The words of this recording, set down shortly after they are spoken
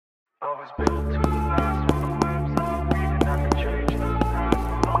I was built to last on the webs I'm weaving. I can change the past.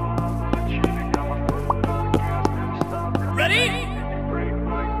 All I'm achieving, got my foot on the gas, never stop coming. Ready? Break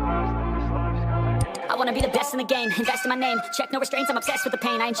like glass, then this life's gonna end. I wanna be the best in the game, invest in my name. Check no restraints, I'm obsessed with the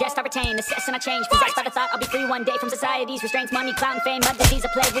pain. I ingest, I retain, assess and I change. Possessed by the thought I'll be free one day from society's restraints. Money, clout, and fame, a disease, a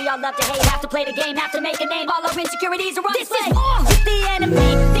plague. We all love to hate, have to play the game, have to make a name. All our insecurities are on display. This is war with the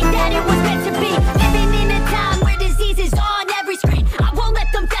enemy, think that it was meant to be. Living in a time where disease is on every screen. I won't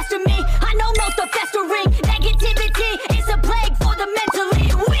let them fester me, I know most are festering. Negativity is a plague for the mentally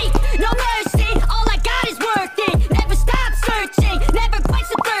weak. No mercy, all I got is working. Never stop searching, never quite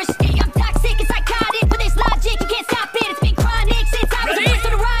so thirsty. I'm toxic and psychotic, but there's logic, you can't stop it. It's been chronic since I was a burst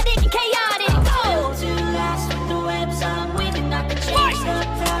erotic and chaotic. Built to last with the webs I'm weaving. I could change the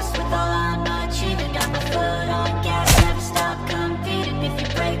past with all I'm achieving. Got my foot on gas, never stop competing. If you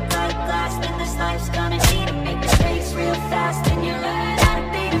break like glass, then this life's gonna need it. Make mistakes real fast and you learn how to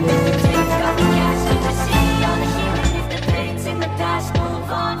beat them. If you take off the gas, you can see all the healing. If the pain's in the past, move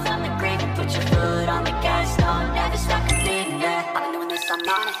on from the grave and put your foot on the gas. No, never stop competing, yeah. I've been doing this, I'm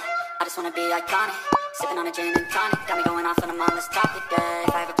on it. I just wanna be iconic. Sipping on a gin and tonic, got me going off when I'm on this topic, yeah.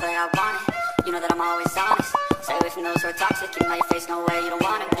 If I ever play, I want it. You know that I'm always honest. Stay away from those who are toxic. Keep them out your face, no way, you don't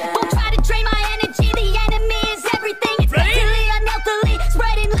want it, yeah. Won't try to drain my energy, the enemy is everything. It's mentally, unhealthily,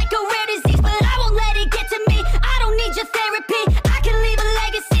 spreading like a rare disease. But I won't let it get to me, I don't need your therapy. I can leave a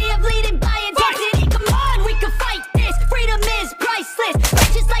legacy of leading by intensity. Come on, we can fight this, freedom is priceless.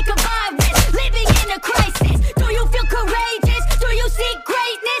 Just like a virus, living in a crisis. Do you feel courageous? Do you seek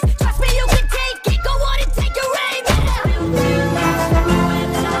greatness? Trust me, you can take it, go on and take your aim.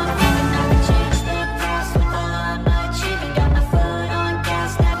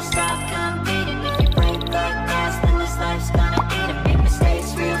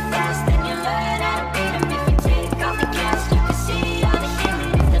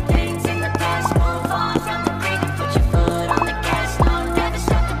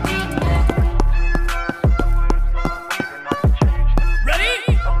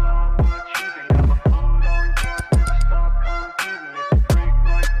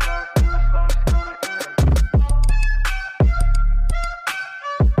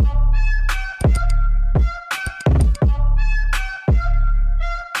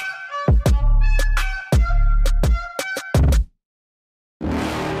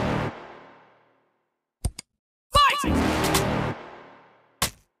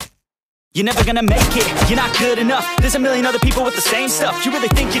 You're never gonna make it, you're not good enough. There's a million other people with the same stuff. You really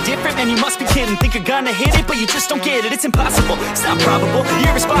think you're different? Man, you must be kidding. Think you're gonna hit it, but you just don't get it. It's impossible, it's not probable, you're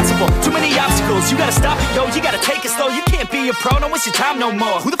irresponsible. Too many obstacles, you gotta stop it, yo. You gotta take it slow, you can't be a pro. Don't waste your time no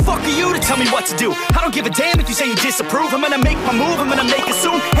more. Who the fuck are you to tell me what to do? I don't give a damn if you say you disapprove. I'm gonna make my move, I'm gonna make it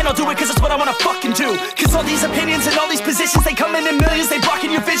soon. And I'll do it cause it's what I wanna fucking do. Cause all these opinions and all these positions, they come in millions, they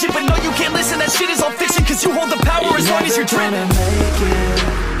blocking your vision. But no, you can't listen, that shit is all fiction. Cause you hold the power as long as you're dreaming.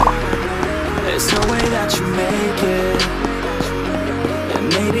 There's no way that you make it. And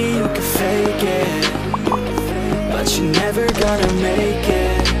maybe you can fake it, but you're never gonna make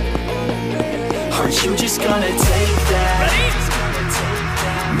it. Aren't you just gonna take that?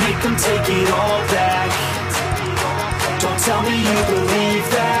 Make them take it all back. Don't tell me you believe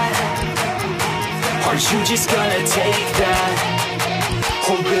that. Aren't you just gonna take that?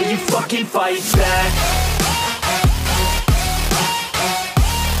 Or will you fucking fight back?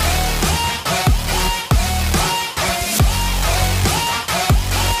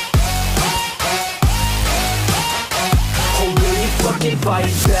 Fight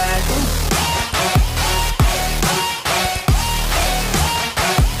back.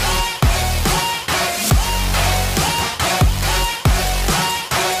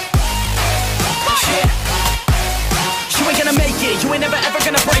 You ain't gonna make it, you ain't never ever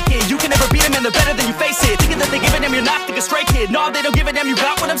gonna break it. You can never beat them and they're better than you face it. Thinking that they give a damn, you're not, think a stray kid. No, they don't give a damn, you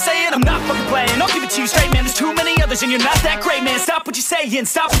got what I'm saying? I'm not fucking playing, I'll give it to you straight, man. There's too many others and you're not that great, man. Stop what you're saying,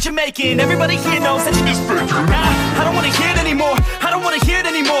 stop what you're making. Everybody here knows that you just fake. Nah, I don't wanna hear it anymore, I don't wanna hear it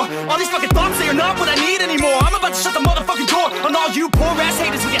anymore. All these fucking thoughts, they are not what I need anymore. I'm about to shut the motherfucking door on all you poor ass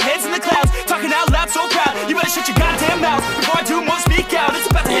haters with your heads in the clouds, talking out loud so proud. You better shut your goddamn mouth before I do more speak out. It's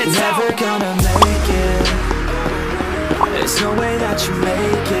about to head south. Never gonna make it. There's no way that you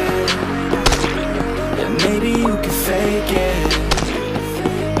make it. And maybe you can fake it,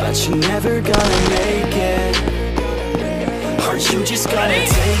 but you're never gonna make it. Aren't you just gonna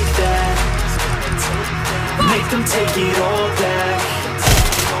take that? Make them take it all back.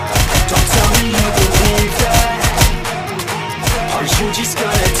 Don't tell me you believe that. Aren't you just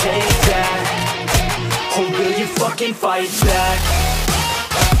gonna take that? Or will you fucking fight back?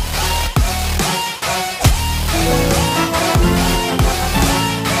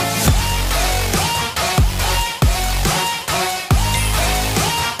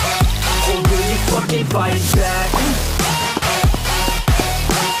 fighting back.